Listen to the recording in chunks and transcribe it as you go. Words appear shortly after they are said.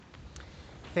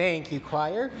Thank you,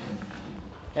 choir.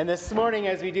 And this morning,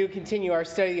 as we do continue our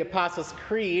study of the Apostles'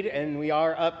 Creed, and we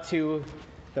are up to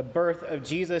the birth of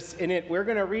Jesus in it, we're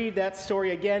going to read that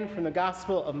story again from the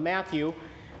Gospel of Matthew.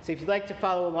 So if you'd like to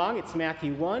follow along, it's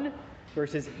Matthew 1,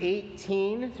 verses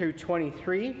 18 through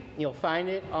 23. You'll find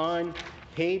it on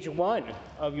page 1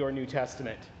 of your New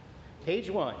Testament. Page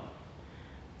 1.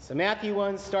 So Matthew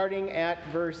 1, starting at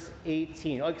verse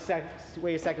 18. Oh,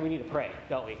 wait a second, we need to pray,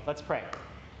 don't we? Let's pray.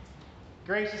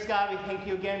 Gracious God, we thank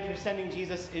you again for sending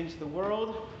Jesus into the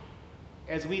world.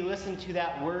 As we listen to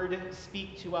that word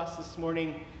speak to us this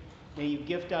morning, may you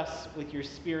gift us with your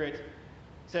Spirit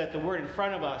so that the word in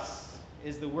front of us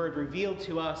is the word revealed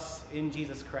to us in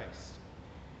Jesus Christ.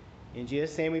 In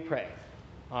Jesus' name we pray.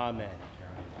 Amen.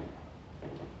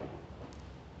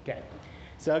 Okay.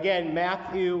 So again,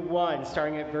 Matthew 1,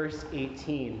 starting at verse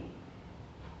 18.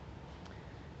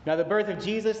 Now the birth of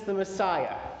Jesus the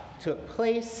Messiah took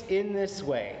place in this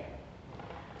way.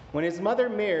 When his mother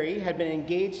Mary had been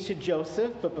engaged to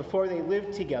Joseph, but before they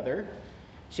lived together,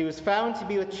 she was found to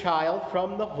be with child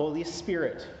from the Holy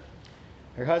Spirit.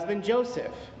 Her husband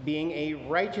Joseph, being a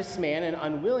righteous man and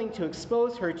unwilling to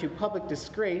expose her to public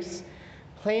disgrace,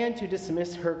 planned to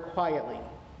dismiss her quietly.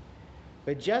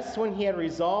 But just when he had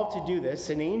resolved to do this,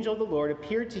 an angel of the Lord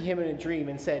appeared to him in a dream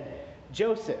and said,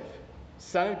 "Joseph,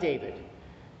 son of David,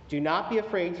 do not be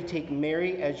afraid to take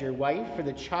Mary as your wife, for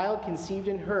the child conceived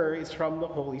in her is from the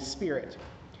Holy Spirit.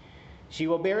 She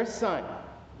will bear a son.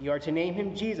 You are to name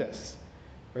him Jesus,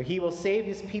 for he will save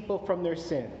his people from their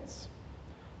sins."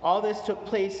 All this took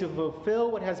place to fulfill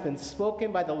what has been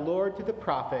spoken by the Lord through the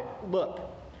prophet. "Look,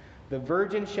 the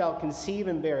virgin shall conceive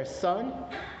and bear a son,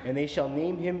 and they shall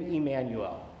name him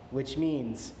Emmanuel," which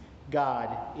means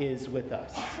God is with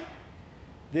us.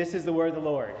 This is the word of the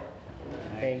Lord.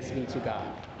 Thanks be to God.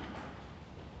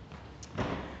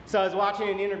 So I was watching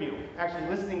an interview, actually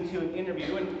listening to an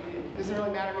interview, and it doesn't really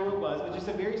matter who it was, but just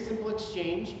a very simple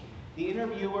exchange. The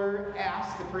interviewer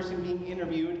asked the person being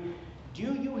interviewed,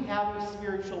 "Do you have a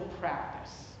spiritual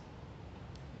practice?"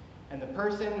 And the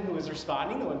person who was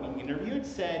responding, the one being interviewed,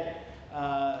 said,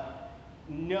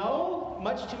 "No,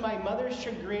 much to my mother's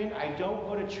chagrin, I don't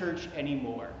go to church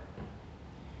anymore."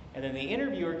 And then the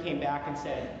interviewer came back and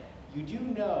said, "You do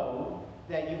know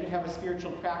that you can have a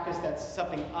spiritual practice that's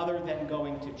something other than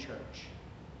going to church."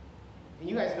 And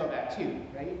you guys know that too,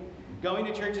 right? Going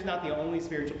to church is not the only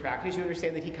spiritual practice. You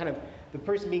understand that the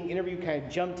person being interviewed kind of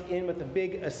jumped in with a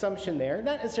big assumption there.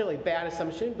 Not necessarily a bad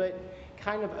assumption, but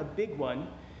kind of a big one.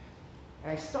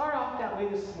 And I start off that way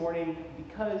this morning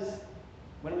because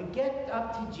when we get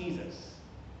up to Jesus,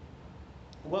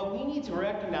 what we need to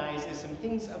recognize is some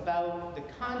things about the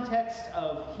context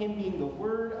of him being the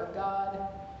Word of God,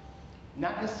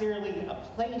 not necessarily a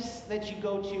place that you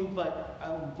go to, but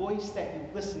a voice that you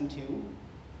listen to.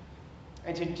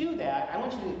 And to do that, I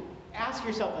want you to ask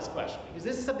yourself this question, because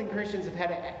this is something Christians have had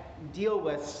to deal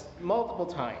with multiple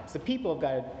times. The people of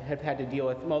God have had to deal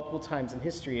with multiple times in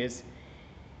history. Is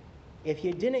if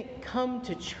you didn't come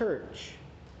to church,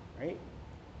 right,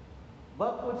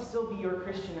 what would still be your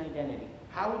Christian identity?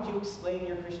 How would you explain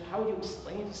your Christian? How would you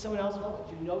explain it to someone else? What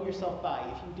would you know yourself by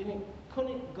if you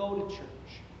couldn't go to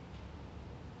church?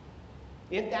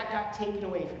 If that got taken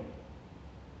away from you.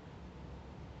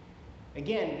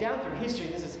 Again, down through history,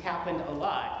 this has happened a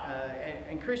lot.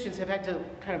 And Christians have had to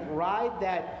kind of ride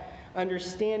that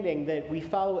understanding that we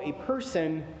follow a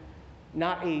person,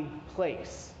 not a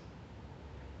place.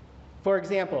 For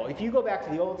example, if you go back to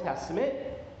the Old Testament,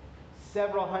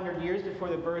 several hundred years before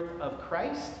the birth of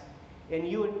Christ, and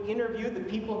you would interview the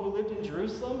people who lived in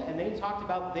Jerusalem, and they talked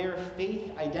about their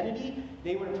faith identity,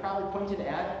 they would have probably pointed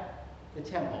at the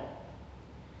temple.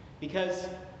 Because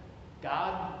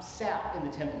God sat in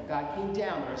the temple. God came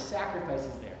down. There were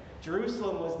sacrifices there.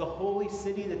 Jerusalem was the holy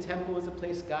city. The temple was a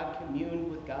place God communed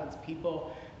with God's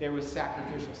people. There was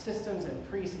sacrificial systems and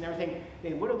priests and everything.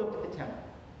 They would have looked at the temple.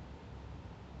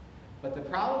 But the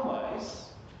problem was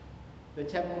the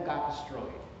temple got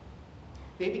destroyed.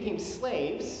 They became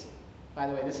slaves. By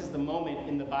the way, this is the moment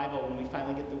in the Bible when we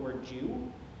finally get the word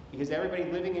Jew, because everybody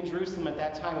living in Jerusalem at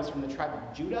that time was from the tribe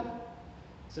of Judah.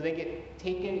 So they get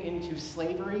taken into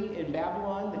slavery in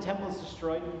Babylon. The temple is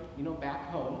destroyed, back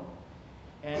home.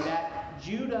 And that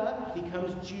Judah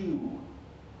becomes Jew.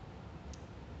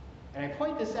 And I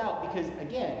point this out because,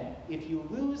 again, if you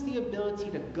lose the ability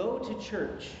to go to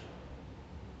church,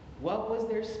 what was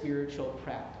their spiritual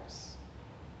practice?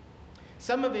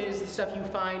 Some of it is the stuff you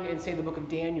find in, say, the book of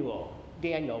Daniel,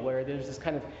 where there's this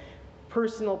kind of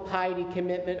personal piety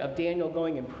commitment of Daniel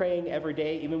going and praying every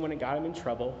day, even when it got him in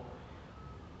trouble.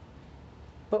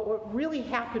 But what really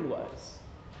happened was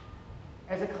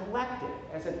as a collective,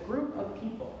 as a group of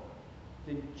people,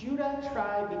 the Judah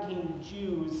tribe became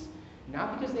Jews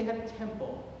not because they had a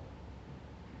temple,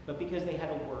 but because they had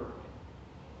a word.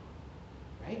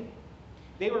 Right?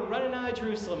 They were running out of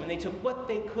Jerusalem, and they took what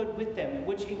they could with them,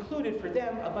 which included for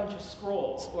them a bunch of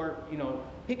scrolls. Or,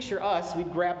 picture us,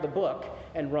 we'd grab the book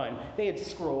and run. They had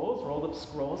scrolls, rolled up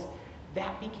scrolls.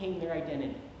 That became their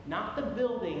identity. Not the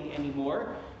building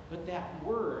anymore, but that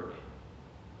word.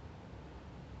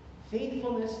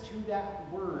 Faithfulness to that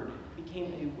word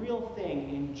became a real thing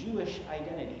in Jewish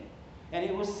identity. And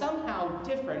it was somehow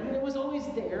different. I mean, it was always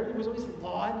there. There was always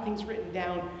law and things written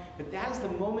down. But that is the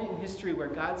moment in history where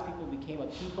God's people became a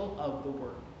people of the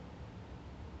word.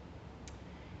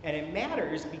 And it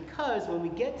matters because when we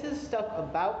get to the stuff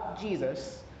about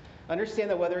Jesus, understand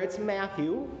that whether it's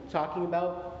Matthew talking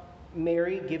about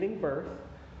Mary giving birth,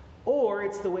 or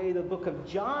it's the way the book of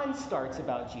John starts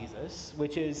about Jesus,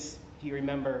 which is, do you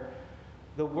remember,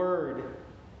 the Word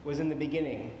was in the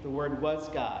beginning. The Word was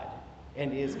God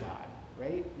and is God,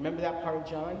 right? Remember that part of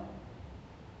John?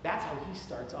 That's how he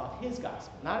starts off his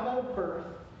gospel. Not about a birth,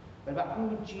 but about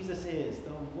who Jesus is,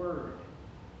 the Word.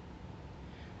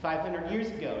 500 years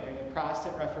ago, during the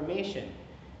Protestant Reformation,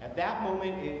 at that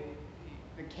moment,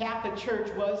 the Catholic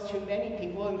Church was, to many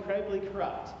people, incredibly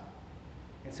corrupt.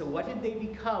 And so what did they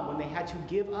become when they had to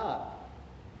give up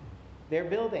their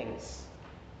buildings,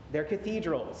 their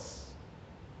cathedrals?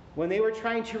 When they were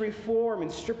trying to reform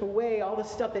and strip away all the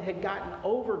stuff that had gotten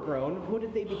overgrown, who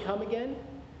did they become again?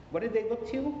 What did they look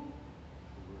to?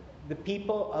 The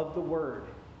people of the Word.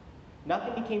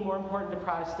 Nothing became more important to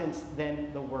Protestants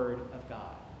than the Word of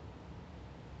God.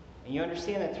 And you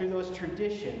understand that through those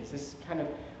traditions, this kind of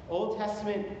Old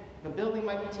Testament, the building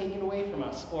might be taken away from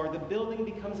us, or the building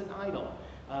becomes an idol.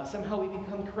 Somehow we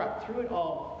become corrupt. Through it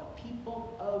all, the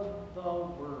people of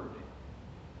the Word.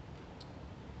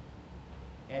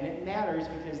 And it matters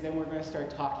because then we're going to start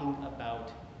talking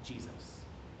about Jesus.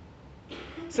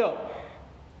 So,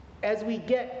 as we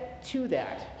get to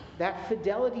that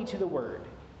fidelity to the Word,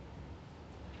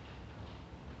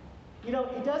 it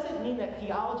doesn't mean that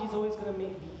theology is always going to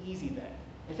be easy then.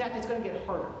 In fact, it's going to get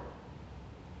harder.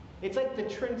 It's like the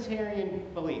Trinitarian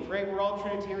belief, right? We're all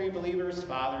Trinitarian believers,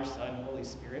 Father, Son, Holy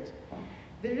Spirit.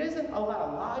 There isn't a lot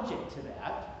of logic to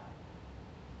that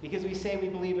because we say we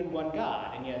believe in one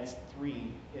God, and yet it's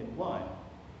three in one.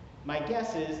 My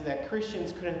guess is that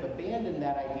Christians could have abandoned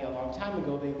that idea a long time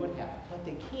ago. They would have, but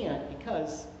they can't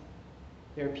because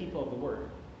they're people of the Word.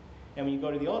 And when you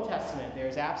go to the Old Testament,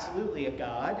 there's absolutely a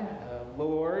God, a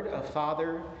Lord, a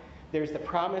Father. There's the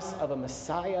promise of a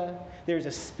Messiah. There's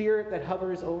a Spirit that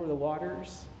hovers over the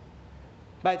waters.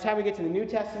 By the time we get to the New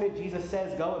Testament, Jesus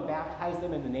says, go and baptize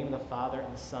them in the name of the Father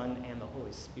and the Son and the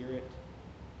Holy Spirit.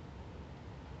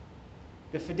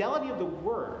 The fidelity of the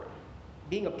Word,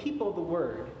 being a people of the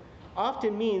Word,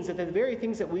 often means that the very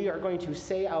things that we are going to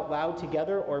say out loud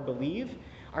together or believe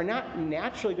are not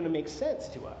naturally going to make sense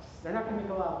to us. They're not going to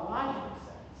make a lot of logical sense.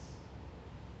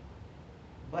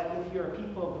 But if you're a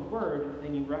people of the Word,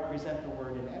 then you represent the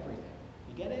Word in everything.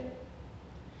 You get it?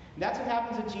 And that's what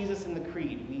happens with Jesus in the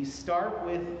Creed. We start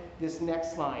with this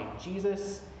next line.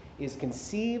 Jesus is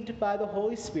conceived by the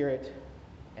Holy Spirit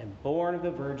and born of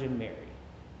the Virgin Mary.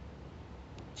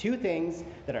 Two things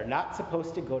that are not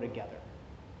supposed to go together.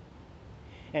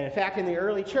 And in fact, in the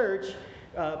early church,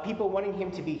 people wanting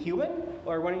him to be human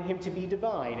or wanting him to be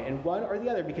divine, and one or the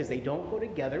other, because they don't go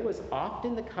together, was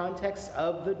often the context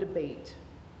of the debate.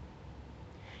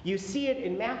 You see it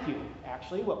in Matthew,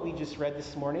 actually, what we just read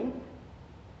this morning.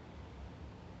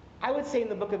 I would say in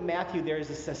the book of Matthew, there is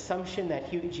this assumption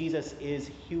that Jesus is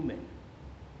human.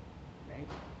 Right?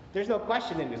 There's no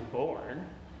question that he was born.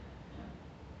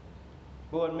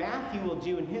 But what Matthew will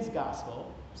do in his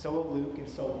gospel, so will Luke and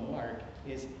so will Mark,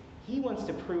 is he wants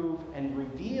to prove and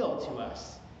reveal to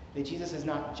us that Jesus is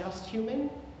not just human,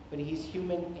 but he's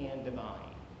human and divine.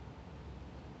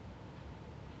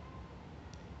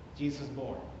 Jesus was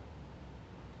born.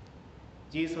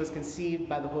 Jesus was conceived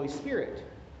by the Holy Spirit.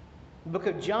 The book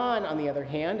of John, on the other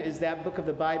hand, is that book of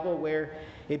the Bible where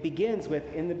it begins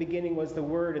with, in the beginning was the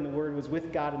Word, and the Word was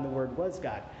with God, and the Word was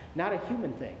God. Not a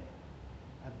human thing,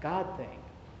 a God thing.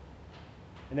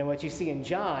 And then what you see in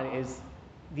John is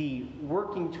the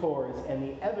working towards and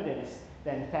the evidence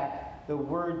that, in fact, the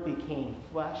Word became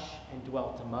flesh and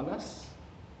dwelt among us.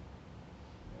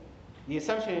 The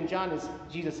assumption in John is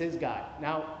Jesus is God.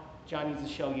 Now, John needs to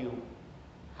show you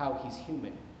how he's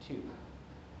human, too.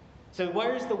 So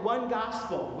where's the one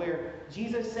gospel where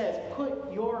Jesus says,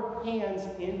 put your hands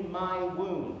in my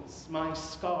wounds, my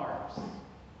scars?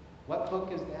 What book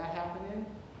does that happen in?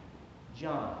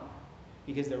 John.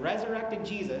 Because the resurrected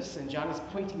Jesus, and John is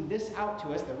pointing this out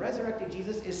to us, the resurrected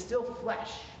Jesus is still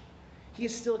flesh. He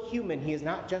is still human. He is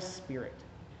not just spirit.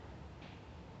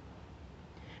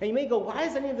 And you may go, why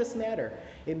does any of this matter?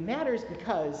 It matters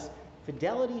because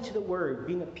fidelity to the Word,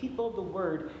 being a people of the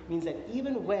Word, means that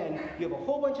even when you have a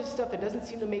whole bunch of stuff that doesn't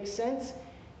seem to make sense,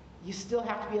 you still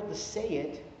have to be able to say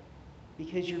it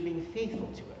because you're being faithful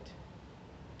to it.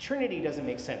 Trinity doesn't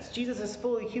make sense. Jesus is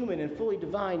fully human and fully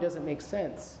divine doesn't make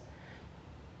sense.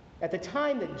 At the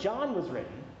time that John was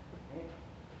written, right,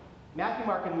 Matthew,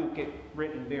 Mark, and Luke get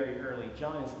written very early.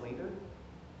 John is later.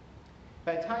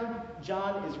 By the time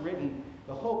John is written,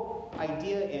 the whole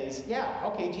idea is, yeah,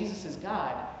 okay, Jesus is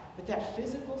God, but that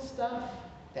physical stuff,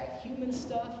 that human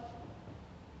stuff,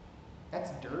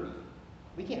 that's dirty.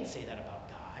 We can't say that about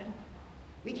God.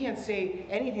 We can't say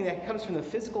anything that comes from the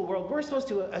physical world. We're supposed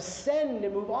to ascend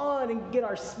and move on and get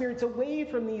our spirits away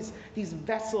from these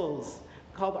vessels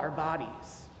called our bodies.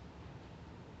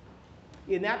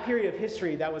 In that period of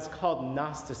history, that was called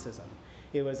Gnosticism.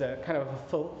 It was a kind of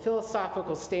a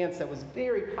philosophical stance that was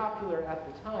very popular at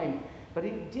the time, but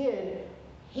it did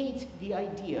hate the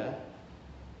idea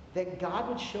that God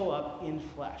would show up in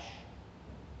flesh.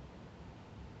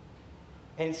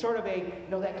 And sort of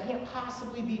no, that can't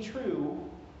possibly be true.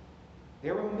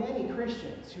 There were many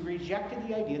Christians who rejected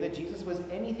the idea that Jesus was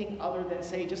anything other than,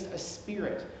 say, just a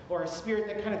spirit, or a spirit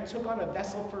that kind of took on a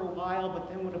vessel for a while but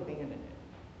then would abandon it.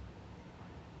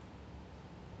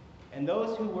 And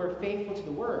those who were faithful to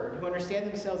the Word, who understand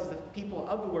themselves as the people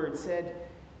of the Word, said,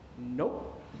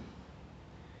 nope.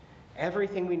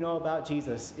 Everything we know about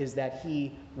Jesus is that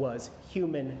he was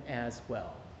human as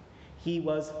well. He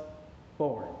was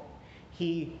born.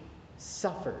 He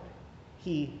suffered.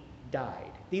 He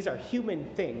died. These are human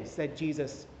things that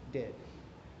Jesus did.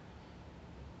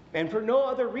 And for no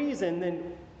other reason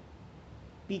than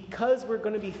because we're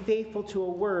going to be faithful to a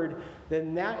word,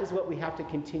 then that is what we have to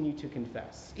continue to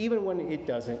confess, even when it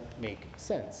doesn't make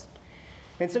sense.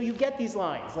 And so you get these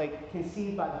lines, like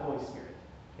conceived by the Holy Spirit.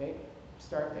 Okay?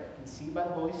 Start there. Conceived by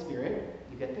the Holy Spirit.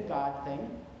 You get the God thing,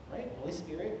 right? Holy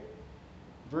Spirit.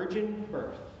 Virgin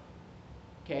birth.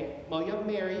 Okay? Well, you have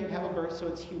Mary, you have a birth, so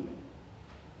it's human.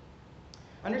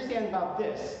 Understand about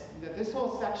this, that this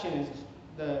whole section is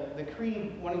the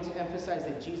creed wanting to emphasize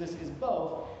that Jesus is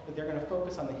both, but they're going to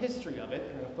focus on the history of it.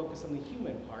 They're going to focus on the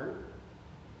human part.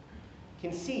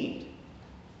 Conceived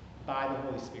by the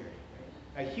Holy Spirit.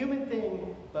 Right? A human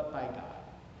thing, but by God.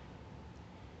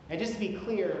 And just to be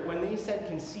clear, when they said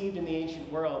conceived in the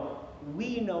ancient world,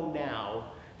 we know now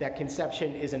that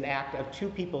conception is an act of two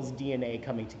people's DNA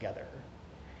coming together.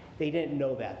 They didn't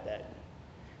know that then.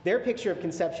 Their picture of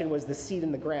conception was the seed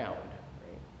in the ground.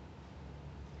 Right?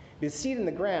 The seed in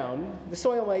the ground, the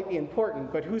soil might be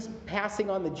important, but who's passing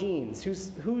on the genes?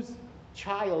 Whose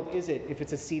child is it if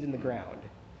it's a seed in the ground?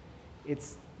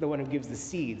 It's the one who gives the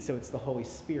seed, so it's the Holy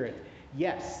Spirit.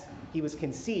 Yes, he was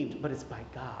conceived, but it's by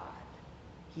God.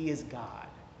 He is God.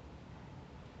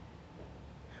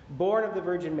 Born of the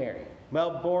Virgin Mary.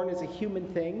 Well, born is a human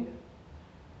thing.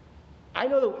 I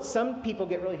know that some people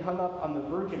get really hung up on the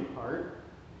virgin part.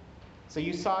 So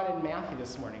you saw it in Matthew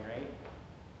this morning,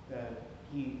 right?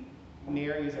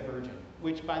 Mary is a virgin,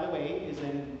 which, by the way, is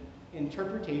an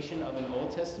interpretation of an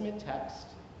Old Testament text,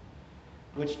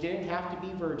 which didn't have to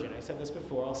be virgin. I said this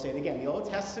before, I'll say it again. The Old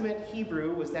Testament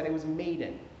Hebrew was that it was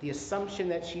maiden, the assumption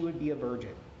that she would be a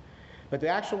virgin. But the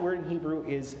actual word in Hebrew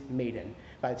is maiden.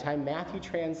 By the time Matthew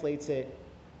translates it,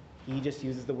 he just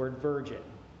uses the word virgin.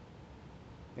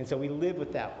 And so we live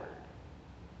with that word.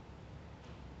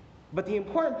 But the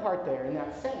important part there in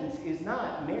that sentence is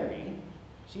not Mary.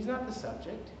 She's not the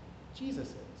subject. Jesus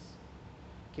is.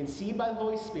 Conceived by the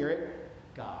Holy Spirit,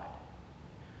 God.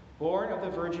 Born of the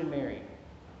Virgin Mary,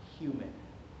 human.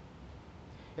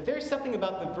 If there's something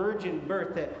about the virgin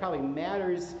birth that probably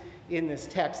matters in this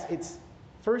text, it's,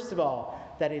 first of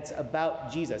all, that it's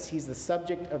about Jesus. He's the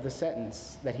subject of the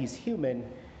sentence, that he's human.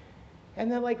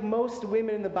 And that, like most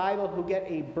women in the Bible who get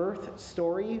a birth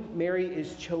story, Mary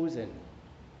is chosen.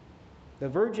 The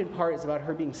virgin part is about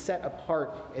her being set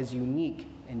apart as unique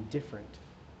and different.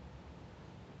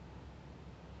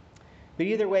 But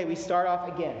either way, we start off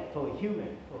again, fully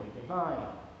human, fully divine.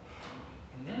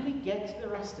 And then we get to the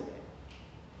rest of it.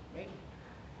 Right?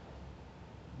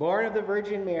 Born of the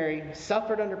Virgin Mary,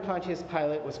 suffered under Pontius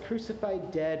Pilate, was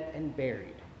crucified, dead, and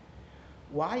buried.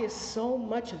 Why is so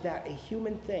much of that a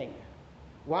human thing?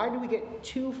 Why do we get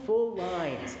two full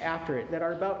lines after it that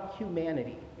are about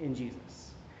humanity in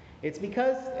Jesus? It's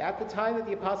because at the time that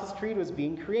the Apostles' Creed was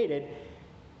being created,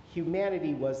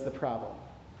 humanity was the problem.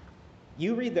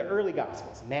 You read the early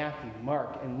Gospels, Matthew,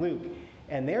 Mark, and Luke,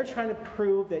 and they're trying to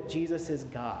prove that Jesus is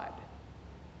God.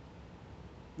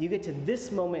 You get to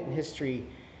this moment in history,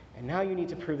 and now you need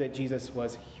to prove that Jesus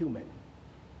was human.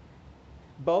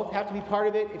 Both have to be part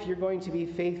of it if you're going to be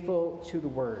faithful to the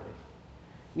Word.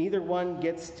 Neither one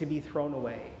gets to be thrown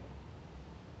away.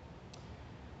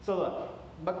 So look,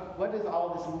 but what does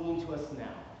all of this mean to us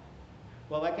now?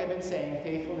 Well, like I've been saying,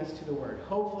 faithfulness to the Word.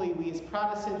 Hopefully we as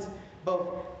Protestants,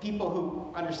 both people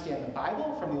who understand the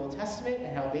Bible from the Old Testament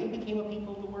and how they became a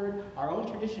people of the Word, our own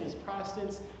tradition as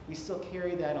Protestants, we still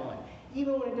carry that on.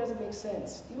 Even when it doesn't make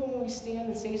sense. Even when we stand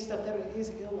and say stuff that is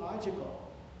illogical.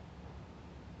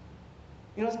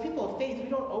 You know, as people of faith, we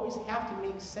don't always have to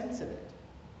make sense of it.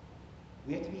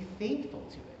 We have to be faithful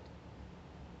to it.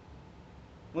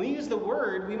 When we use the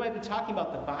Word, we might be talking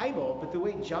about the Bible, but the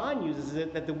way John uses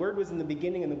it, that the Word was in the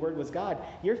beginning and the Word was God,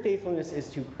 your faithfulness is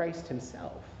to Christ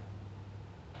himself.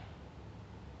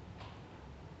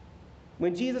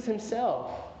 When Jesus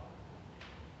himself,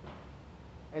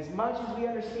 as much as we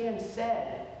understand,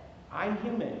 said, I'm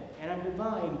human and I'm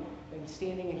divine, and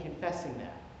standing and confessing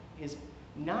that is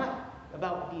not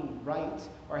about being right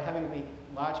or having to make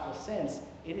logical sense.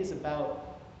 It is about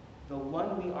the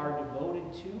one we are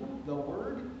devoted to, the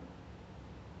Word,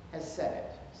 has said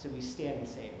it, so we stand and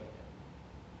say it with it.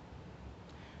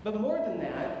 But more than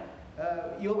that,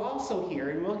 you'll also hear,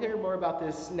 and we'll hear more about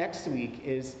this next week,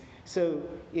 is so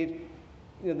if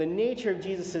the nature of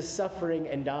Jesus' suffering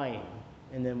and dying,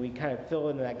 and then we kind of fill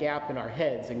in that gap in our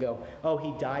heads and go, oh,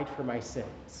 he died for my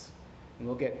sins. And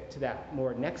we'll get to that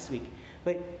more next week.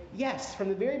 But yes, from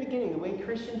the very beginning, the way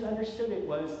Christians understood it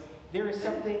was there is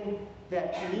something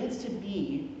that needs to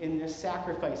be in this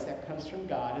sacrifice that comes from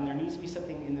God, and there needs to be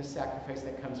something in this sacrifice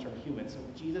that comes from humans. So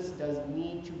Jesus does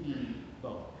need to be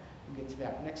both. We'll get to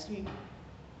that next week.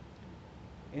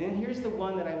 And then here's the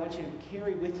one that I want you to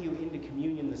carry with you into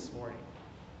communion this morning.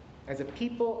 As a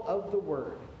people of the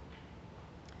Word,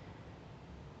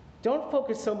 don't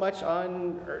focus so much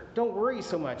on, or don't worry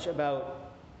so much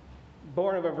about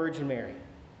born of a Virgin Mary,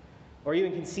 or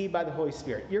even conceived by the Holy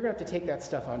Spirit. You're going to have to take that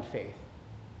stuff on faith.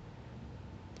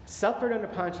 Suffered under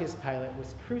Pontius Pilate,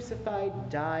 was crucified,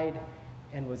 died,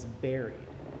 and was buried.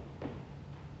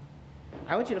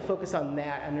 I want you to focus on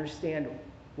that and understand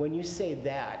when you say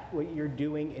that, what you're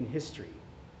doing in history.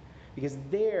 Because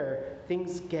there,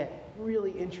 things get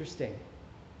really interesting.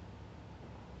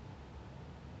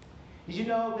 Did you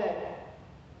know that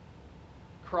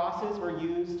crosses were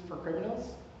used for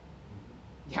criminals?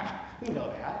 Yeah, we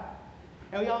know that.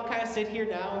 And we all kind of sit here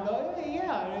now and go, hey,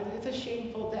 yeah, it's a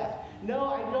shameful death. No,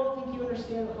 I don't think you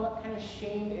understand what kind of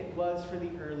shame it was for the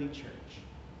early church.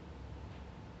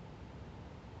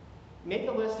 Make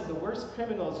a list of the worst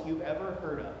criminals you've ever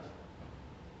heard of.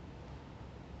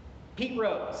 Pete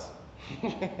Rose.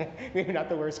 Maybe not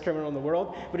the worst criminal in the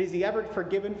world, but is he ever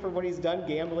forgiven for what he's done,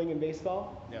 gambling and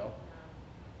baseball? No.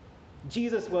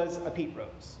 Jesus was a Pete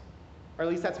Rose. Or at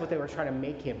least that's what they were trying to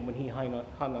make him when he hung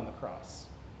on the cross.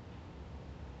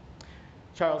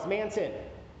 Charles Manson.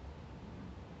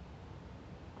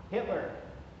 Hitler.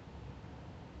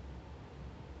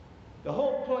 The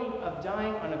whole point of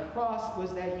dying on a cross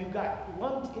was that you got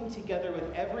lumped in together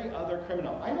with every other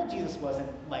criminal. I know Jesus wasn't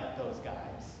like those guys.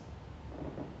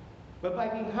 But by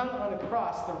being hung on a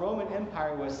cross, the Roman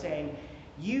Empire was saying,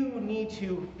 you need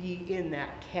to be in that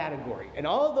category. And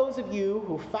all of those of you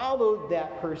who followed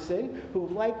that person, who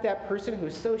liked that person, who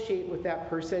associate with that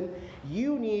person,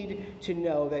 you need to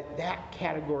know that that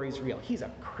category is real. He's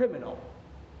a criminal.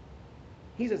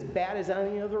 He's as bad as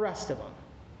any of the rest of them.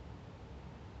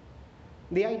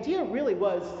 The idea really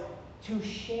was to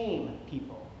shame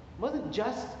people. It wasn't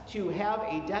just to have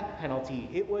a death penalty.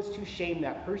 It was to shame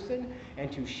that person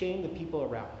and to shame the people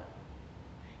around them.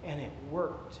 And it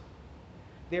worked.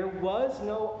 There was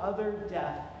no other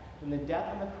death than the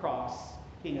death on the cross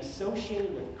being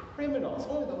associated with criminals.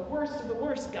 Only the worst of the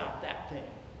worst got that thing.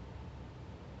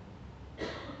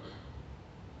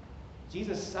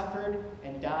 Jesus suffered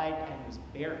and died and was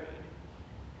buried.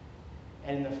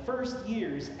 And in the first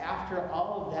years after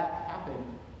all of that happened,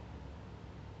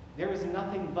 there was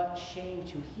nothing but shame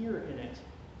to hear in it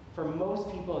for most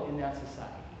people in that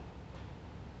society.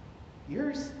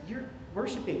 You're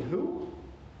worshiping who?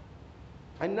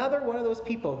 Another one of those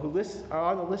people who are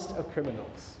on the list of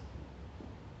criminals.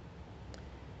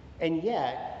 And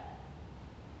yet,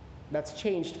 that's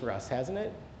changed for us, hasn't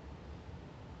it?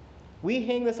 We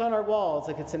hang this on our walls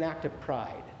like it's an act of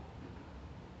pride.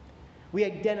 We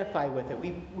identify with it.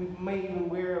 We may even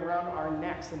wear it around our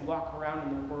necks and walk around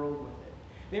in the world with it.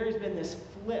 There has been this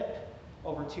flip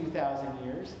over 2,000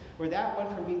 years where that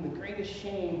went from being the greatest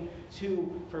shame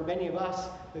to, for many of us,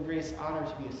 the greatest honor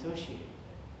to be associated with it.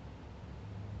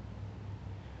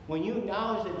 When you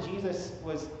acknowledge that Jesus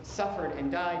was suffered and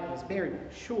died and was buried,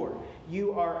 sure,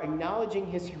 you are acknowledging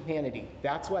his humanity.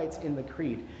 That's why it's in the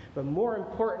creed. But more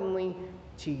importantly,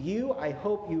 to you, I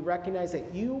hope you recognize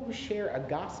that you share a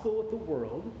gospel with the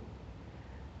world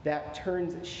that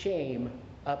turns shame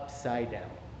upside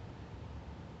down.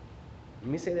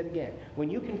 Let me say that again. When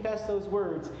you confess those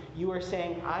words, you are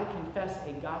saying, I confess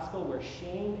a gospel where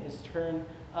shame is turned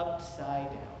upside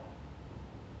down.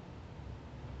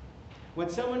 When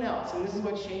someone else, and this is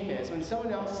what shame is, when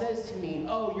someone else says to me,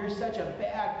 oh, you're such a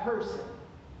bad person,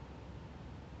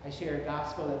 I share a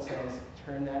gospel that says,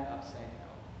 turn that upside down.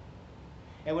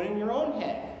 And when in your own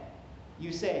head,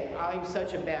 you say, I'm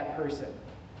such a bad person,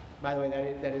 by the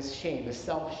way, that is shame, the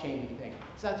self-shaming thing.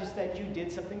 It's not just that you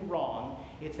did something wrong,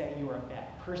 it's that you are a bad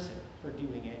person for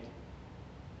doing it.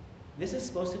 This is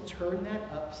supposed to turn that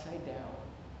upside down.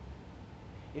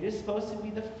 It is supposed to be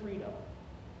the freedom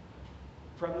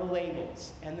from the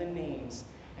labels and the names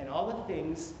and all the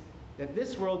things that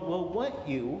this world will want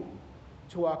you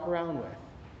to walk around with.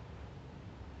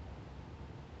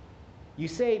 You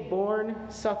say born,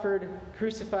 suffered,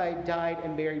 crucified, died,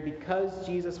 and buried because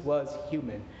Jesus was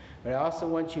human. But I also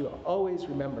want you to always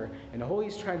remember and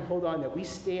always try and hold on that we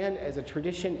stand as a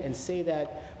tradition and say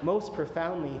that most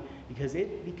profoundly because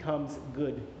it becomes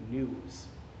good news.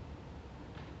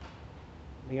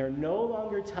 We are no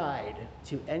longer tied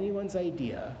to anyone's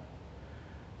idea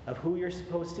of who you're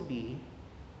supposed to be,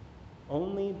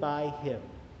 only by him.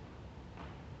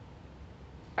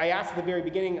 I asked at the very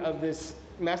beginning of this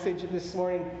message this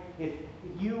morning, if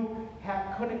you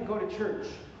couldn't go to church,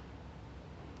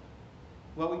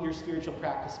 what would your spiritual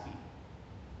practice be?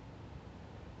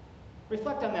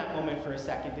 Reflect on that moment for a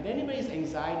second. Did anybody's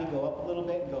anxiety go up a little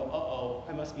bit and go, uh-oh,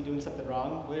 I must be doing something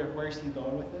wrong? Where's he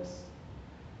going with this?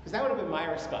 Because that would have been my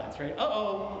response, right?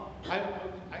 Uh-oh,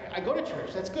 I go to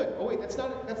church, that's good. Oh wait, that's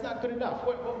not good enough.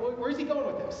 Where's he going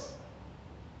with this?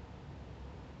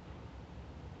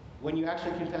 When you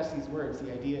actually confess these words,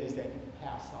 the idea is that you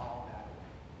pass all that away.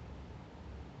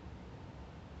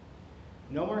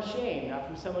 No more shame, not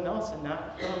from someone else and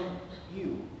not from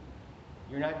you.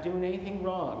 You're not doing anything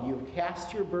wrong. You have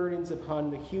cast your burdens upon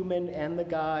the human and the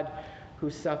God who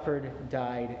suffered,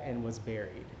 died, and was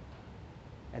buried.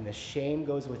 And the shame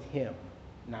goes with him,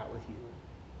 not with you.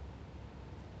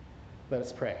 Let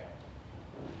us pray.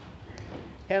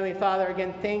 Heavenly Father,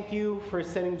 again, thank you for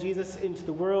sending Jesus into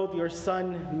the world, your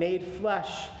Son made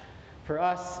flesh for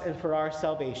us and for our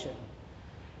salvation.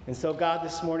 And so, God,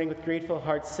 this morning, with grateful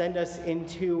hearts, send us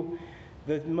into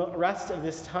the rest of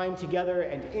this time together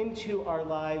and into our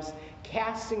lives,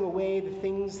 casting away the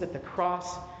things that the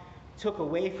cross took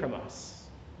away from us,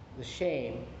 the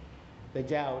shame, the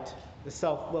doubt, the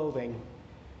self-loathing.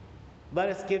 Let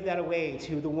us give that away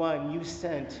to the one you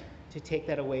sent to take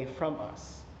that away from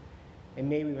us. And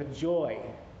may we with joy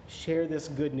share this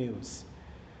good news.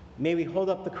 May we hold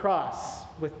up the cross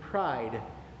with pride,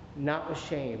 not with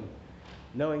shame,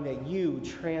 knowing that you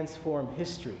transform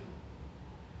history.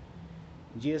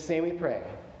 In Jesus' name we pray.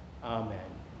 Amen.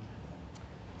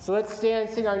 So let's stand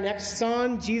and sing our next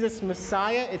song, Jesus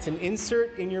Messiah. It's an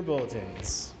insert in your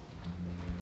bulletins.